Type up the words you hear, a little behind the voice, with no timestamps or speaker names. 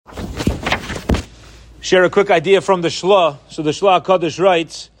Share a quick idea from the Shla. So the Shla HaKadosh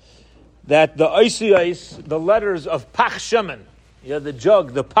writes that the Oisiyos, the letters of Pach Shemen, the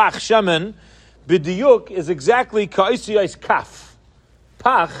jug, the Pach Shemen, B'diyuk is exactly Ka'Oisiyos Kaf.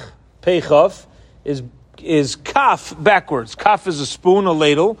 Pach, Peichav, is Kaf backwards. Kaf is a spoon, a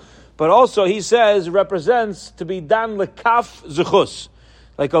ladle, but also he says represents to be Dan Lekaf Zechus,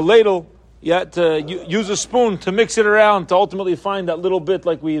 like a ladle, to use a spoon to mix it around to ultimately find that little bit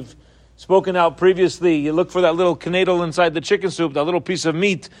like we've spoken out previously. You look for that little knedel inside the chicken soup, that little piece of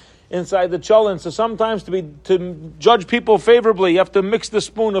meat inside the cholent. So sometimes to judge people favorably, you have to mix the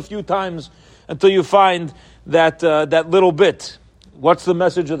spoon a few times until you find that little bit. What's the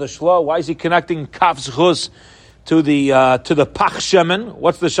message of the Shla? Why is he connecting Kaf Zechus to the Pach Shemen?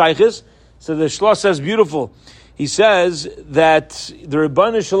 What's the shaykhis? So the Shla says beautiful. He says that the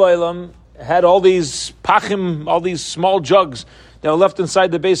Rebbeinu Shalom had all these pachim, all these small jugs that were left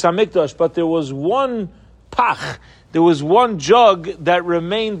inside the Beis HaMikdash, but there was one pach, there was one jug that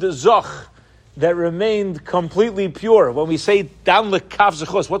remained zoch, that remained completely pure. When we say down lekaf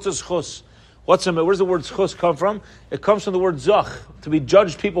zechus, what's a zechus? Where does the word zechus come from? It comes from the word zoch, to be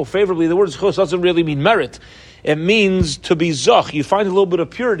judged people favorably. The word zechus doesn't really mean merit. It means to be zoch. You find a little bit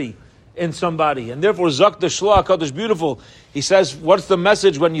of purity in somebody. And therefore, Zak the Shla HaKadosh, beautiful. He says, what's the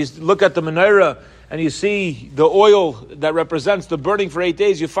message when you look at the menorah and you see the oil that represents the burning for 8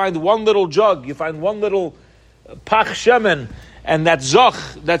 days? You find one little jug, you find one little Pach Shemen, and that's Zach,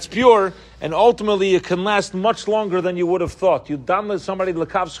 that's pure, and ultimately it can last much longer than you would have thought. You damn somebody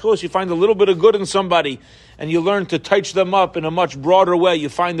L'Kav Zchus, you find a little bit of good in somebody, and you learn to touch them up in a much broader way. You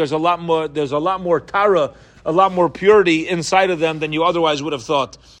find there's a lot more tara, a lot more purity inside of them than you otherwise would have thought.